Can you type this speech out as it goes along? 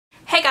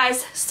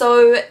guys,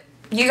 so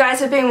you guys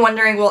have been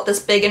wondering what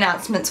this big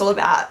announcement's all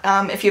about.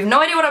 If you have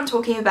no idea what I'm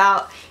talking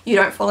about, you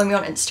don't follow me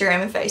on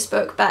Instagram and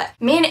Facebook, but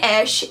me and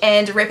Ash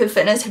and Rapid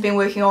Fitness have been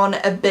working on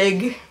a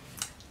big,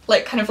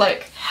 like, kind of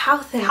like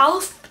health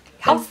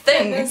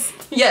thing.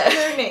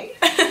 Yeah.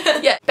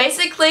 Yeah.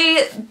 Basically,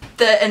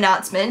 the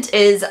announcement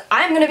is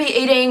I'm gonna be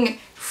eating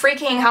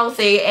freaking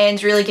healthy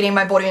and really getting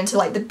my body into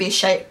like the best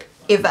shape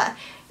ever.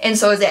 And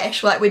so is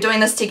Ash, like we're doing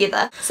this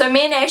together. So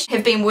me and Ash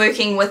have been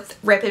working with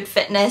Rapid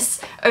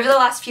Fitness over the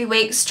last few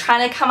weeks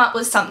trying to come up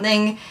with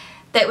something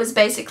that was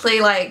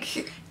basically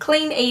like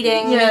clean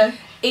eating,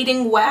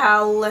 eating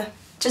well,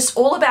 just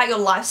all about your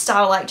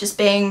lifestyle, like just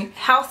being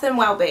health and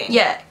well-being.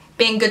 Yeah,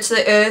 being good to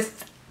the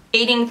earth,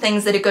 eating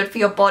things that are good for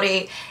your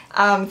body,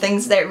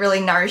 things that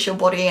really nourish your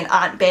body and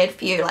aren't bad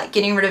for you, like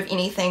getting rid of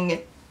anything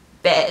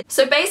bad.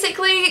 So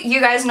basically, you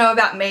guys know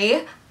about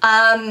me.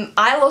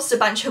 I lost a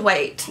bunch of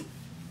weight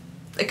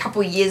a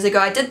couple years ago.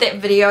 I did that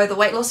video, the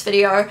weight loss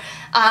video,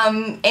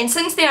 and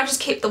since then I've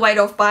just kept the weight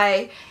off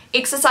by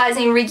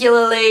exercising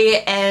regularly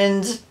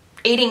and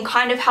eating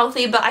kind of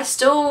healthy, but I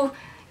still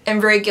am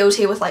very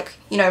guilty with, like,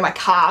 you know, my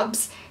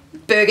carbs,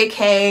 Burger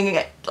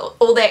King,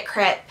 all that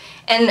crap,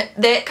 and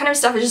that kind of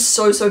stuff is just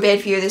so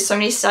bad for you. There's so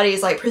many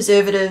studies, like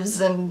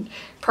preservatives and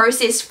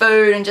processed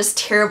food and just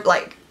terrible,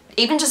 like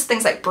even just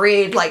things like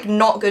bread, like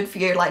not good for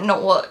you, like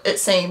not what it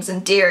seems,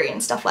 and dairy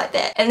and stuff like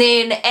that. And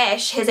then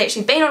Ash has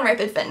actually been on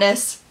Rapid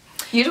Fitness.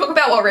 You talk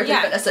about what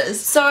Rapid Fitness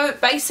is. So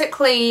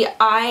basically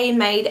I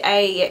made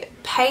a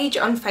page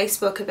on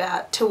Facebook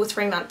about 2 or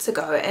 3 months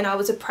ago, and I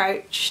was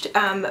approached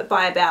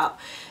by about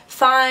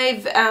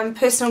 5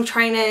 personal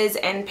trainers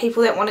and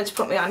people that wanted to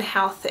put me on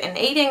health and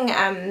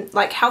eating,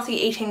 like healthy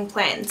eating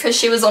plans. Because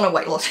she was on a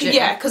weight loss journey.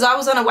 Yeah, because I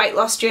was on a weight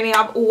loss journey.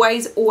 I've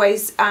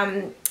always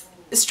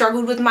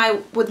struggled with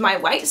my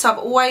weight, so I've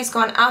always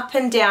gone up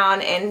and down,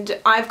 and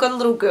I've got a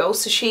little girl,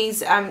 so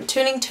she's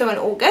turning 2 in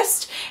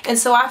August, and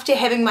so after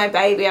having my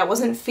baby I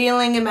wasn't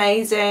feeling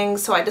amazing,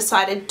 so I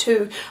decided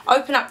to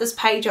open up this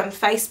page on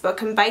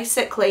Facebook, and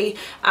basically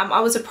I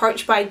was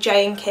approached by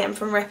Jay and Cam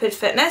from Rapid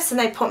Fitness, and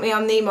they put me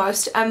on the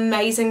most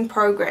amazing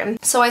program.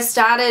 So I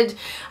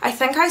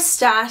think I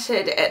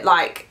started at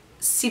like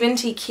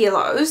 70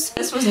 kilos.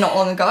 This was not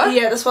long ago.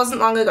 Yeah, this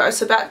wasn't long ago,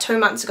 so about 2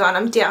 months ago, and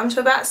I'm down to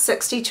about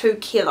 62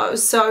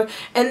 kilos. So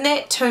in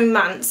that 2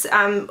 months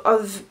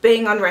of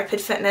being on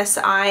Rapid Fitness,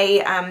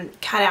 I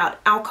cut out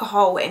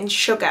alcohol and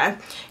sugar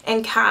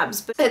and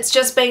carbs. But it's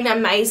just been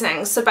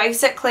amazing. So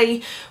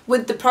basically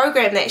with the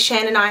program that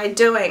Shan and I are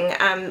doing,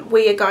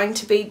 we are going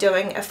to be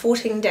doing a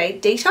 14-day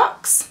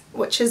detox,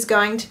 which is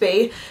going to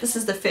be... This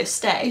is the first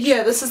stage.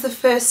 Yeah, this is the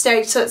first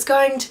stage, so it's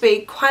going to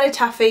be quite a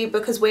toughie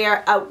because we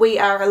are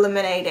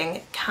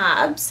eliminating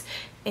carbs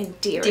and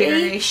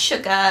dairy,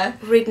 sugar,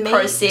 red meat,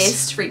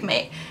 processed red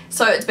meat.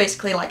 So it's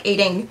basically like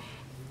eating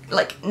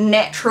like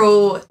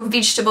natural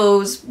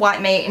vegetables,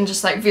 white meat, and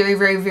just like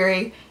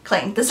very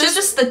clean. This is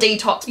just the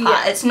detox part.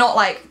 Yeah. It's not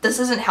like, this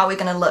isn't how we're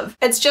gonna live.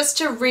 It's just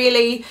to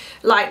really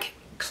like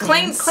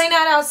clean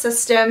out our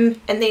system,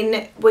 and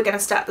then we're going to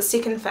start the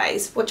second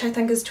phase, which I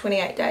think is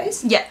 28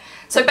 days. Yeah.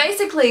 So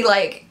basically,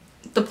 like,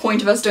 the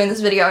point of us doing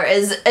this video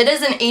is it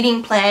is an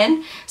eating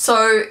plan.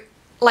 So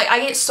like I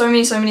get so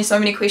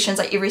many questions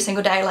like every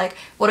single day, like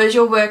what is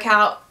your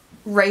workout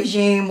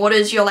regime, what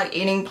is your like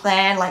eating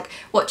plan, like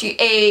what do you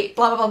eat,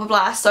 blah blah blah blah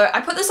blah. So I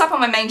put this up on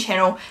my main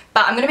channel,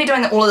 but I'm going to be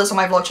doing all of this on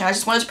my vlog channel. I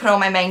just wanted to put it on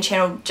my main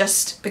channel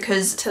just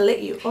because to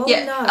let you all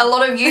know. A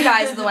lot of you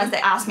guys are the ones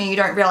that ask me, you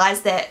don't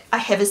realize that I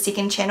have a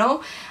second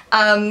channel.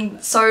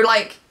 So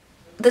like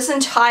this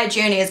entire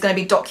journey is going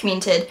to be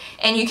documented,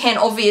 and you can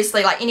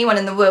obviously, like anyone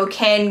in the world,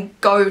 can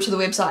go to the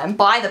website and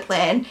buy the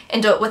plan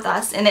and do it with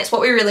us, and that's what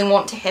we really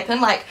want to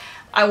happen. Like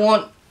I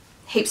want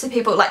heaps of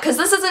people, like, because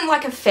this isn't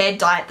like a fad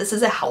diet, this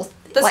is a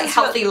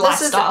healthy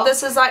lifestyle.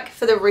 This is like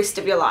for the rest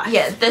of your life.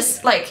 Yeah,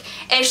 this, like,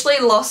 Ashley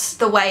lost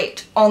the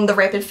weight on the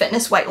Rapid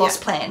Fitness weight loss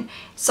plan,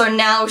 so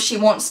now she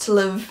wants to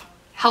live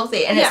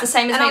healthy, and it's the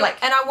same as me.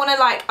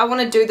 I want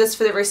to do this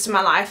for the rest of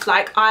my life.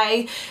 Like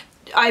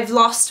I've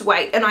lost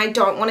weight, and I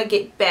don't want to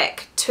get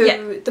back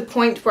to the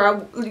point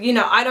where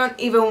I don't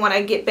even want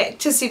to get back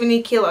to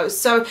 70 kilos.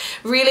 So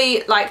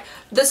really, like,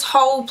 this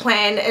whole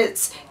plan,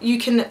 it's, you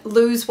can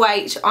lose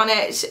weight on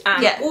it,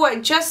 or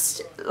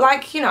just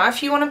like,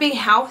 if you want to be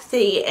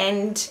healthy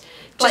and just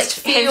like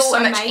feel have so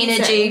much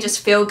energy, just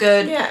feel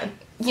good. Yeah.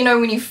 You know,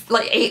 when you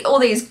like eat all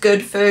these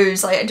good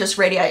foods, like it just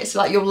radiates.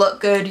 Like you'll look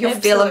good, you'll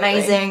feel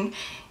amazing.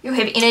 You'll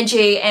have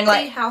energy, and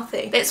like be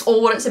healthy. That's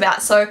all what it's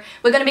about. So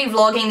we're going to be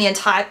vlogging the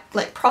entire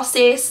like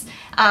process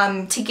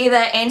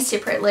together and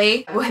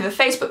separately. We'll have a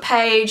Facebook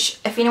page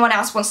if anyone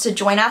else wants to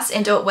join us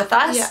and do it with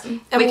us.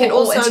 And we can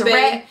all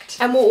interact.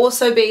 And we'll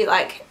also be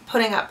like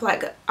putting up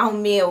like our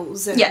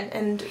meals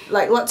and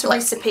like lots of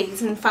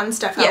recipes and fun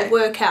stuff, our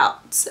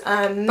workouts,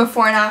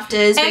 before and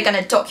afters. We're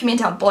going to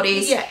document our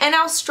bodies, and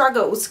our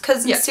struggles,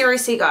 because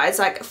seriously guys,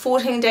 like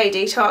 14-day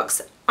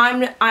detox,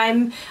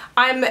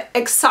 I'm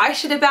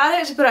excited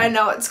about it, but I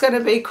know it's going to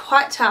be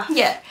quite tough.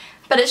 Yeah,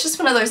 but it's just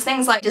one of those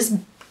things, like, just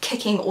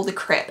kicking all the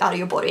crap out of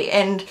your body,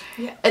 and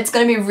it's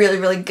going to be really,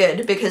 really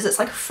good because it's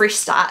like a fresh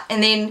start.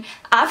 And then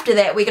after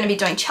that we're going to be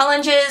doing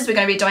challenges. We're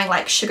going to be doing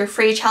like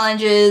sugar-free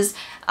challenges,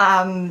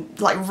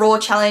 like raw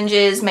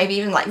challenges, maybe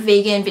even like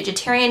vegan,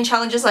 vegetarian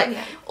challenges, like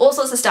all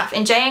sorts of stuff.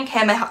 And Jay and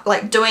Cam are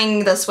like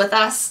doing this with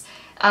us.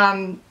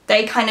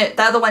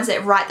 They're the ones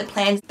that write the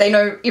plans. They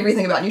know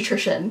everything about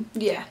nutrition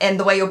and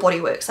the way your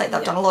body works. Like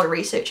they've done a lot of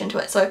research into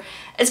it, so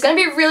it's going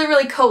to be really,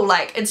 really cool.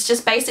 Like it's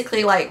just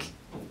basically like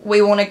we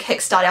want to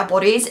kickstart our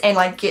bodies and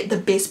like get the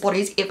best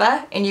bodies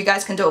ever, and you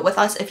guys can do it with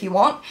us if you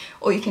want,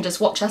 or you can just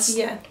watch us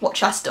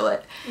do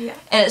it.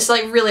 And it's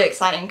like really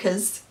exciting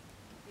because,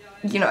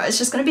 you know, it's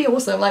just going to be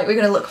awesome. Like we're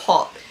going to look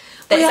hot.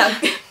 We're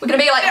going to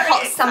be like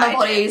hot summer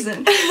bodies,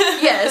 and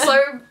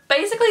so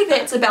basically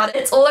that's about it.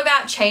 It's all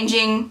about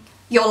changing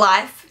your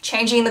life,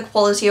 changing the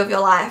quality of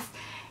your life,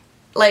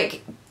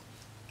 like,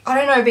 I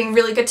don't know, being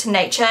really good to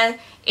nature,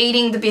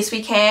 eating the best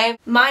we can.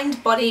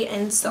 Mind, body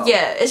and soul.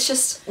 Yeah, it's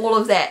just all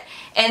of that.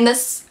 And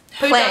this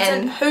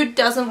plan... Who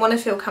doesn't want to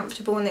feel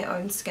comfortable in their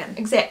own skin?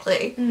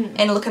 Exactly.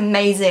 And look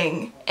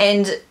amazing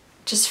and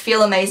just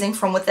feel amazing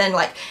from within.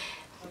 Like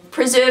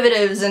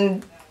preservatives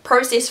and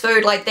processed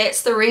food, like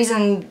that's the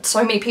reason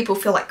so many people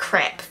feel like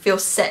crap, feel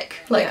sick,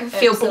 like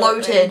feel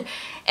bloated.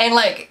 And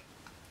like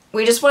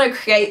we just want to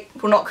create,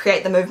 well, not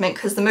create the movement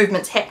because the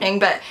movement's happening,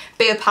 but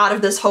be a part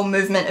of this whole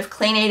movement of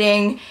clean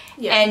eating.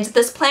 And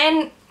this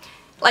plan,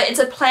 like it's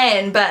a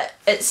plan, but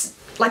it's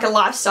like a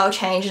lifestyle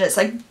change, and it's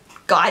like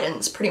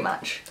guidance pretty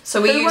much.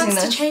 So we're using this. Who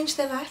wants to change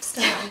their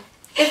lifestyle?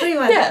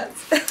 Everyone does.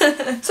 So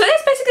that's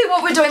basically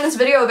what we're doing this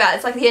video about.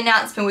 It's like the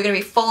announcement. We're going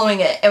to be following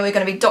it and we're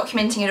going to be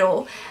documenting it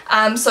all.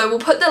 So we'll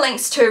put the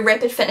links to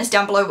Rapid Fitness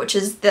down below, which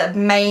is the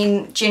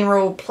main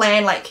general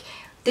plan. Like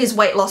there's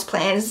weight loss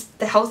plans,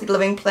 the healthy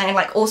living plan,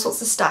 like all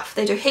sorts of stuff.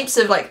 They do heaps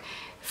of like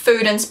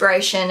food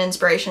inspiration,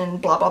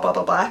 blah blah blah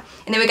blah blah.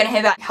 And then we're going to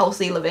have our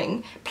healthy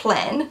living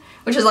plan,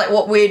 which is like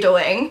what we're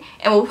doing,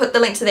 and we'll put the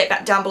link to that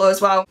back down below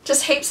as well.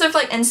 Just heaps of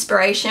like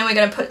inspiration. We're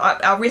going to put up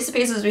our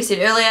recipes, as we said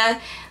earlier,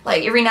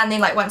 like every now and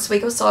then, like once a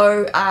week or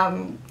so,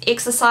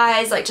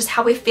 exercise, like just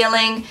how we're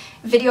feeling,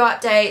 video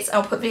updates.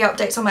 I'll put video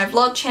updates on my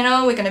vlog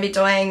channel. We're going to be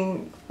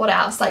doing, what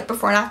else, like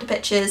before and after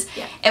pictures.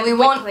 And we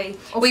want weekly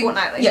or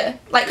fortnightly.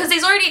 Like because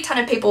there's already a ton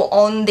of people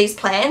on these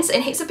plans,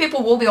 and heaps of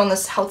people will be on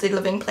this healthy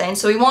living plan,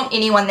 so we want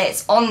anyone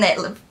that's on that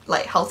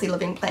like healthy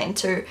living plan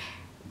to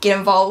get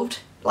involved,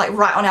 like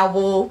right on our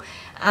wall.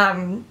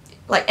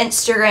 Like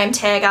Instagram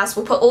tag us.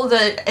 We'll put all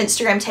the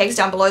Instagram tags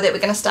down below that we're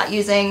going to start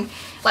using,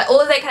 like all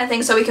of that kind of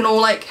thing, so we can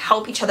all like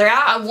help each other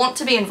out. I want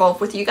to be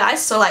involved with you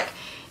guys, so like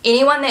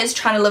anyone that's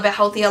trying to live a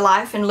healthier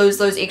life and lose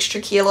those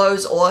extra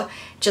kilos, or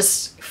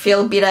just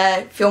feel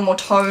better, feel more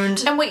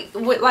toned. And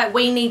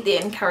we need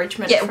the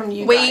encouragement from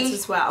you guys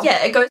as well.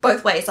 Yeah, it goes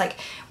both ways. Like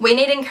we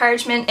need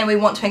encouragement, and we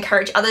want to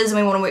encourage others,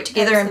 and we want to work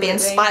together and be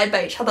inspired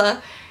by each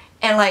other.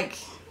 And like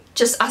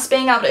just us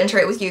being able to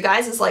interact with you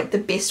guys is like the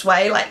best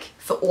way, like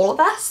for all of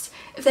us,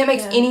 if that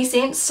makes any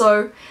sense.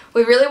 So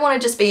we really want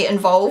to just be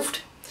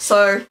involved.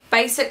 So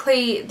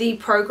basically the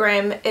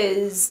program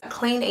is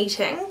clean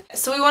eating,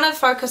 so we want to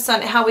focus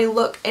on how we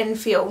look and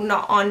feel,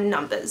 not on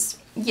numbers.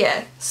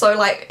 So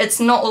like it's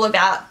not all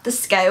about the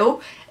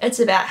scale, it's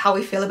about how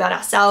we feel about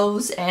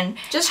ourselves and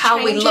just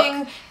how we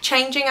look,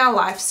 changing our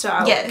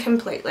lifestyle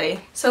completely.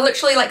 So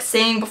literally like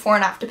seeing before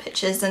and after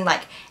pictures and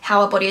like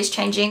how our body is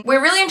changing.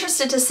 We're really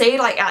interested to see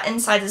like our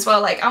insides as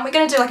well. Like aren't we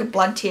going to do like a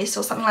blood test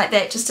or something like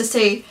that, just to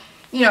see,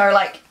 you know,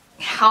 like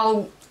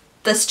how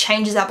this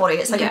changes our body.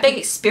 It's like a big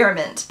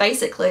experiment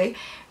basically.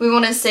 We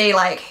want to see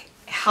like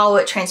how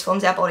it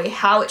transforms our body,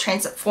 how it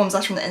transforms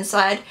us from the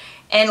inside,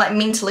 and like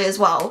mentally as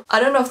well. I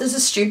don't know if this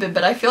is stupid,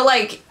 but I feel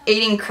like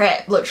eating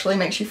crap literally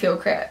makes you feel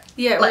crap.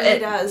 Yeah, it like, really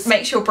does.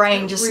 Makes your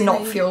brain just really,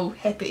 not feel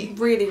happy.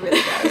 Really,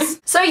 really does.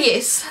 So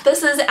yes,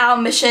 this is our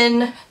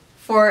mission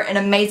for an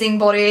amazing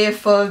body,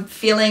 for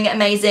feeling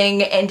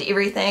amazing and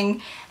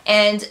everything.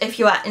 And if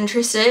you are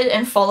interested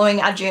in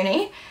following our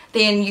journey,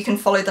 then you can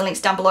follow the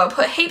links down below. I'll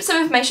put heaps of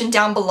information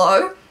down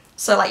below,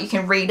 so like you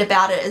can read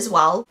about it as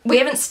well. We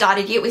haven't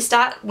started yet, we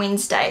start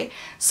Wednesday.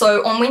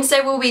 So on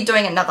Wednesday we'll be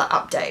doing another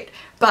update,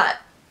 but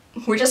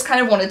we just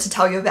kind of wanted to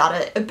tell you about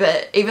it a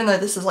bit, even though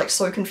this is like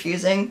so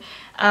confusing.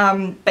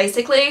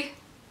 Basically,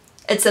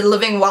 it's a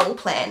living well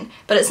plan,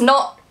 but it's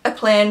not a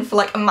plan for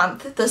like a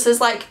month. This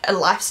is like a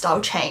lifestyle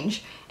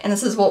change, and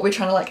this is what we're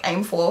trying to like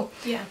aim for.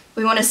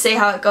 We want to see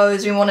how it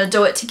goes, we want to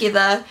do it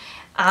together.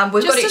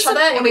 We've got each other,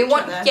 and we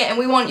want and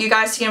we want you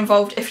guys to get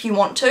involved if you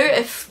want to.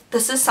 If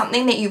this is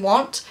something that you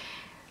want,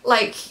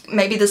 like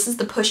maybe this is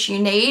the push you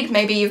need,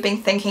 maybe you've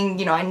been thinking,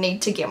 you know, I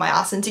need to get my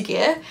ass into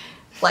gear,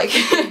 like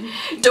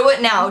do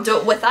it now, do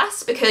it with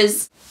us,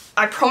 because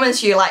I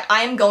promise you, like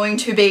I am going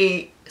to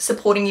be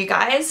supporting you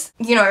guys.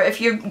 You know,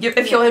 if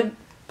you're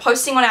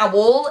posting on our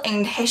wall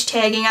and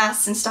hashtagging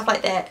us and stuff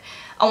like that,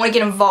 I want to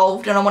get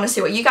involved, and I want to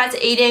see what you guys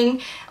are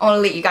eating. I want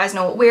to let you guys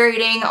know what we're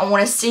eating. I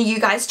want to see you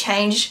guys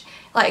change,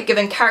 like give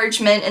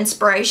encouragement,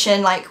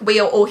 inspiration. Like we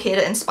are all here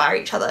to inspire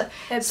each other.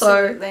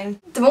 Absolutely. So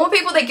the more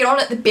people that get on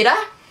it, the better.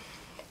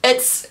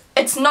 It's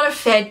it's not a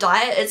fad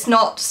diet, it's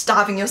not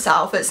starving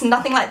yourself, it's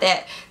nothing like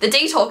that. The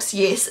detox,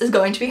 yes, is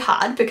going to be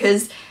hard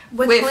because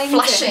we're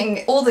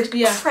flushing all the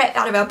crap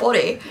out of our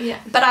body. Yeah.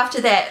 But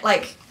after that,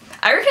 like,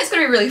 I reckon it's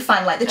going to be really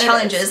fun, like the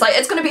challenges. Like,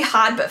 it's going to be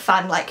hard but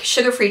fun, like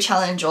sugar-free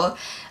challenge or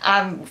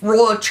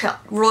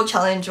raw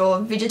challenge or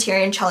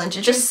vegetarian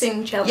challenge. Just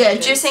juicing challenges. Yeah,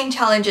 juicing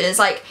challenges.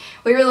 Like,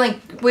 we're going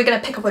to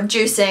pick up on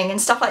juicing and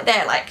stuff like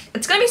that. Like,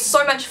 it's going to be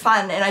so much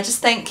fun, and I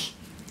just think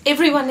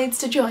everyone needs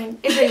to join.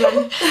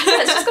 Everyone.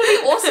 It's just going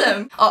to be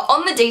awesome.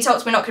 On the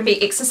detox, we're not going to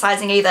be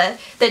exercising either.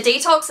 The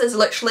detox is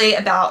literally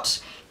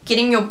about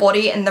getting your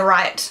body in the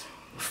right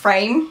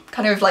frame,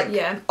 kind of like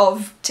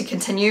to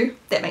continue.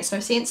 That makes no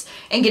sense.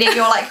 And getting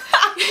your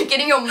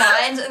getting your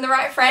mind in the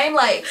right frame.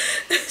 Like,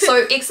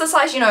 so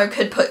exercise, you know,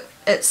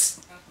 it's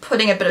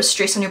putting a bit of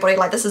stress on your body.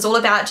 Like, this is all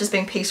about just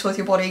being peaceful with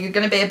your body. You're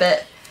going to be a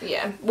bit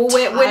well,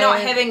 we're not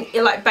having,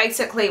 like,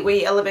 basically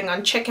we are living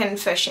on chicken,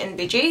 fish and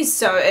veggies,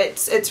 so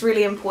it's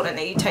really important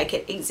that you take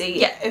it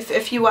easy.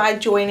 If you are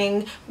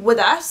joining with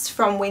us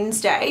from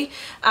Wednesday,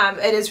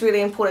 it is really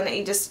important that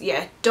you just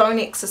don't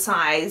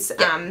exercise,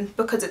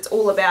 because it's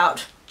all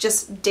about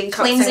just detoxing,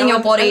 cleansing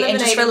your body and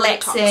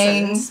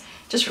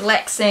just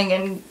relaxing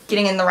and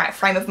getting in the right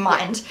frame of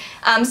mind.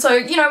 So,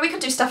 you know, we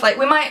could do stuff like,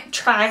 we might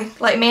try,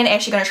 like, me and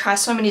Ash are going to try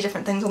so many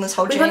different things on this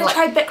whole journey. We're going to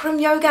try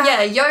Bikram yoga.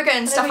 Yeah, yoga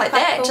and stuff like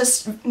that. Cool.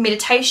 Just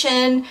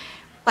meditation.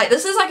 Like,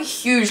 this is like a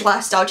huge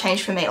lifestyle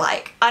change for me.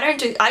 Like, I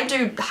do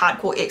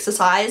hardcore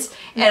exercise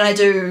and I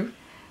do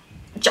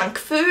junk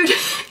food.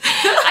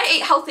 I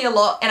eat healthy a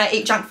lot and I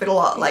eat junk food a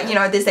lot. Like, you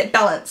know, there's that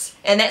balance.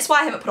 And that's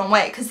why I haven't put on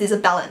weight, because there's a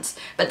balance.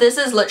 But this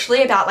is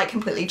literally about, like,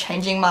 completely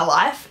changing my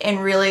life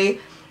and really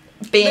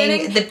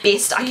being the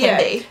best I can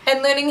be.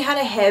 And learning how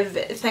to have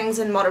things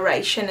in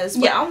moderation as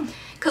well.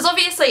 Because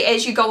obviously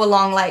as you go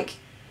along, like,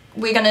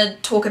 we're going to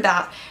talk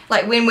about,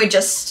 like, when we're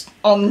just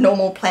on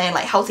normal plan,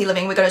 like healthy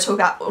living, we're going to talk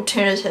about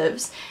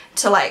alternatives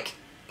to, like,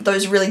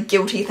 those really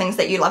guilty things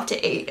that you love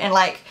to eat, and,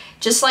 like,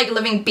 just, like,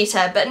 living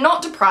better but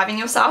not depriving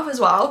yourself as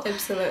well.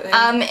 Absolutely.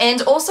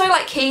 And also,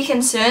 like, key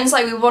concerns,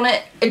 like, we want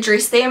to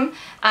address them.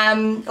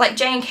 Like,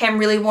 Jay and Cam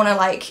really want to,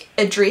 like,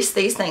 address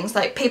these things.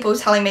 Like, people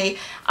telling me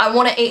I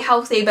want to eat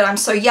healthy but I'm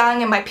so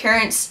young and my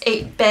parents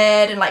eat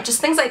bad, and, like,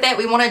 just things like that.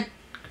 We want to,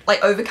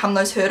 like, overcome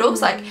those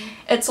hurdles. Like,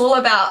 it's all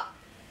about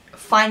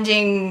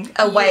finding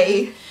a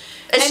way.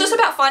 It's just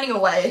about finding a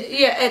way.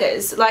 Yeah, it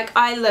is. Like,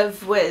 I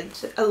live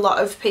with a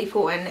lot of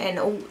people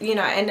and you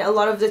know, and a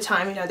lot of the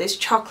time, you know, there's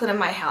chocolate in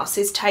my house,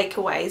 there's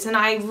takeaways, and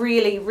I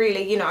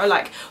really, you know,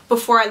 like,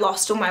 before I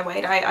lost all my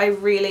weight, I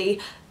really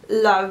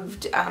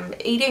loved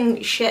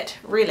eating shit,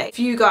 really.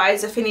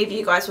 If any of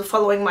you guys were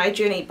following my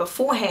journey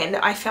beforehand,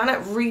 I found it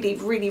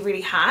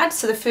really hard.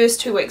 So the first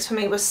 2 weeks for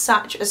me was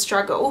such a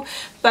struggle,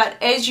 but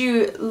as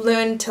you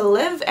learn to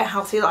live a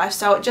healthy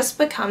lifestyle, it just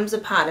becomes a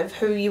part of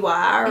who you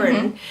are.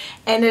 And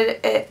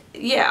I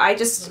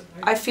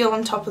feel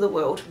on top of the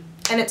world.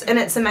 And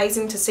it's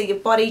amazing to see your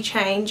body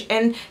change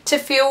and to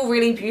feel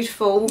really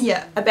beautiful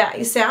about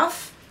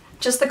yourself.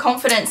 Just the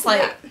confidence,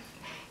 like,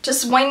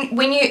 just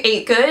when you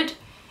eat good,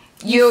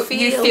 you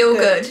feel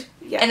good.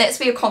 And that's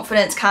where your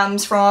confidence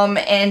comes from,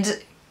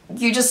 and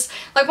you just,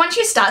 like, once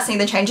you start seeing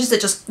the changes, it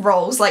just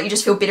rolls. Like, you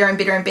just feel better and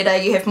better and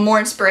better. You have more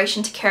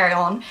inspiration to carry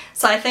on.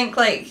 So I think,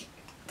 like,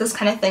 this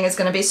kind of thing is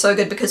going to be so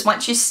good, because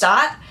once you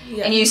start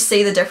and you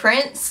see the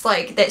difference,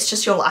 like, that's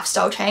just your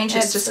lifestyle change.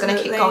 It's just going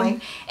to keep going,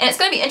 and it's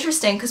going to be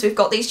interesting because we've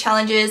got these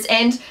challenges,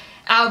 and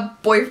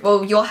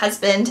your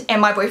husband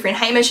and my boyfriend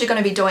Hamish are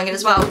going to be doing it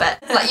as well.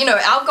 But, like, you know,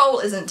 our goal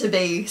isn't to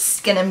be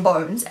skin and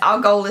bones. Our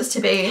goal is to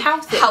be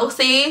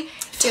healthy,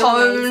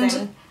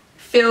 toned,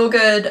 feel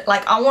good.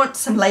 Like, I want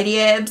some lady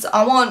abs.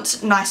 I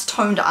want nice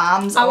toned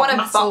arms. I want a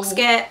box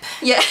gap.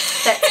 Yeah,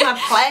 that's my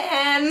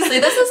plan. See,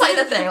 this is, like,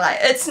 the thing. Like,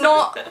 it's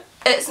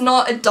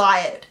not a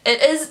diet.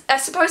 It is, I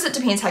suppose it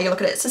depends how you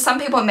look at it. So some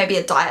people it may be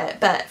a diet,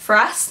 but for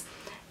us,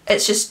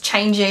 it's just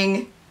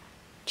changing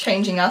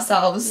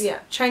ourselves,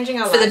 changing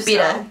our for lifestyle. the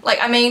better. Like,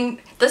 I mean,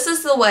 this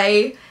is the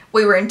way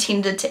we were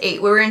intended to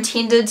eat. We were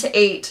intended to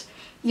eat,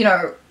 you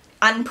know,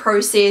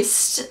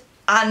 unprocessed,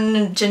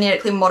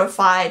 ungenetically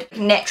modified,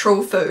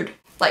 natural food.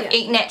 Like,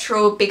 eat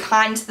natural, be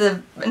kind to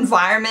the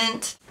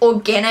environment,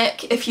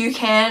 organic if you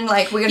can.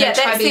 Like, we're gonna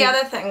try that's the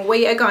other thing.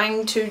 We are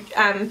going to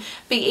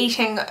be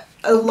eating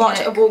a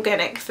lot of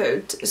organic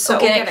food. So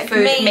organic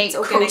food, meat,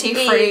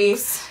 cruelty-free.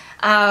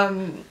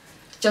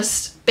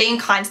 Just being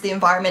kind to the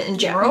environment in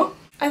general.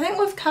 I think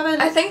we've covered.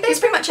 I think that's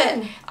pretty much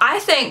it. I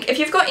think if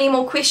you've got any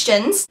more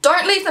questions,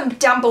 don't leave them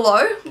down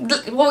below.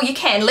 Well, you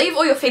can leave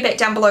all your feedback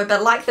down below,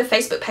 but like the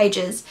Facebook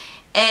pages,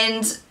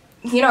 and,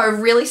 you know,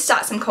 really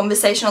start some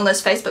conversation on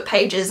those Facebook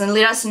pages, and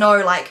let us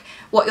know, like,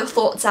 what your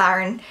thoughts are,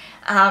 and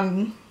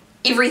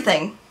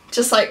everything.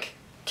 Just, like,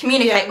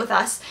 communicate with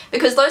us,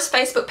 because those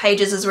Facebook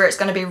pages is where it's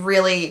going to be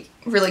really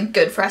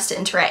good for us to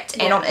interact,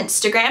 and on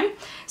Instagram.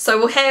 So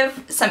we'll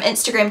have some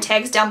Instagram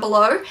tags down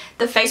below,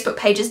 the Facebook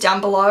pages down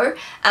below,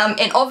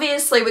 and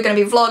obviously we're going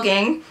to be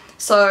vlogging,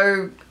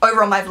 So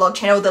over on my vlog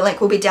channel, the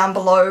link will be down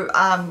below,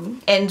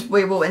 and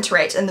we will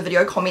interact in the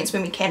video comments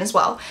when we can as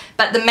well.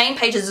 But the main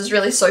pages is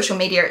really social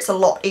media. It's a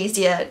lot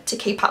easier to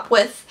keep up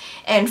with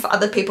and for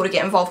other people to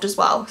get involved as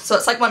well. So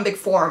it's like one big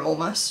forum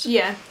almost.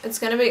 Yeah, it's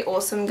going to be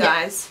awesome,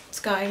 guys. Yeah. It's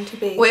going to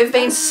be. We've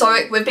been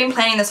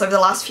planning this over the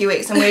last few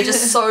weeks, and we're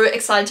just so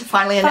excited to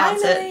finally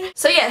announce it.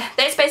 So yeah,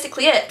 that's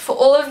basically it. For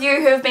all of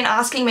you who have been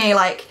asking me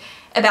like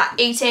about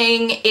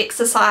eating,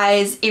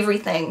 exercise,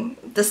 everything,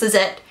 this is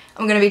it.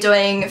 I'm going to be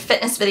doing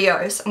fitness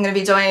videos, I'm going to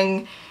be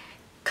doing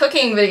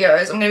cooking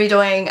videos, I'm going to be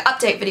doing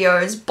update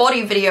videos,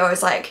 body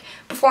videos, like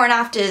before and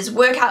afters,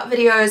 workout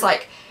videos,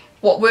 like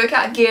what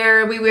workout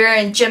gear we wear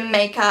and gym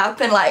makeup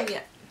and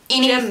like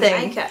anything.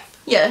 Gym makeup.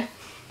 Yeah.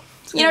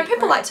 You know,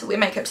 people like to wear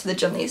makeup to the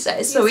gym these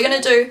days, so we're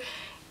going to do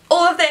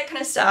all of that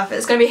kind of stuff.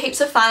 It's going to be heaps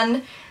of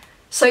fun.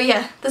 So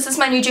yeah, this is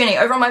my new journey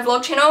over on my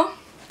vlog channel.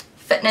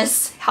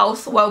 Fitness,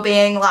 health,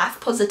 well-being, life,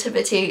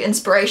 positivity,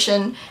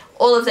 inspiration,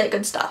 all of that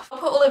good stuff. I'll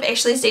put all of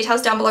Ashley's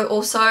details down below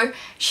also.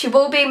 She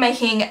will be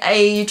making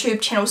a YouTube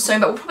channel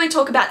soon, but we'll probably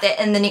talk about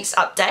that in the next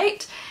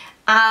update.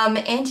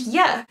 And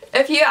yeah,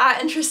 if you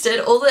are interested,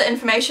 all the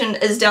information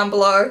is down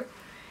below.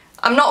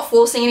 I'm not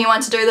forcing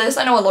anyone to do this.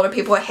 I know a lot of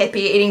people are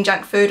happy eating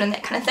junk food and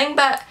that kind of thing,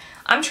 but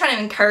I'm trying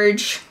to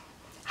encourage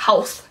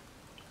health.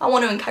 I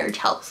want to encourage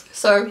health.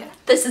 So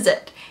this is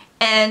it.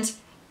 And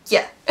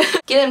yeah,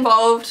 get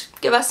involved,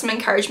 give us some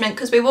encouragement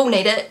because we will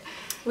need it.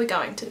 We're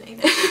going to need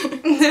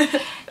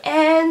it.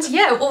 And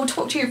yeah, we'll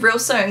talk to you real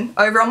soon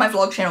over on my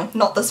vlog channel,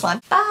 not this one.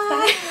 Bye!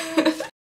 Bye.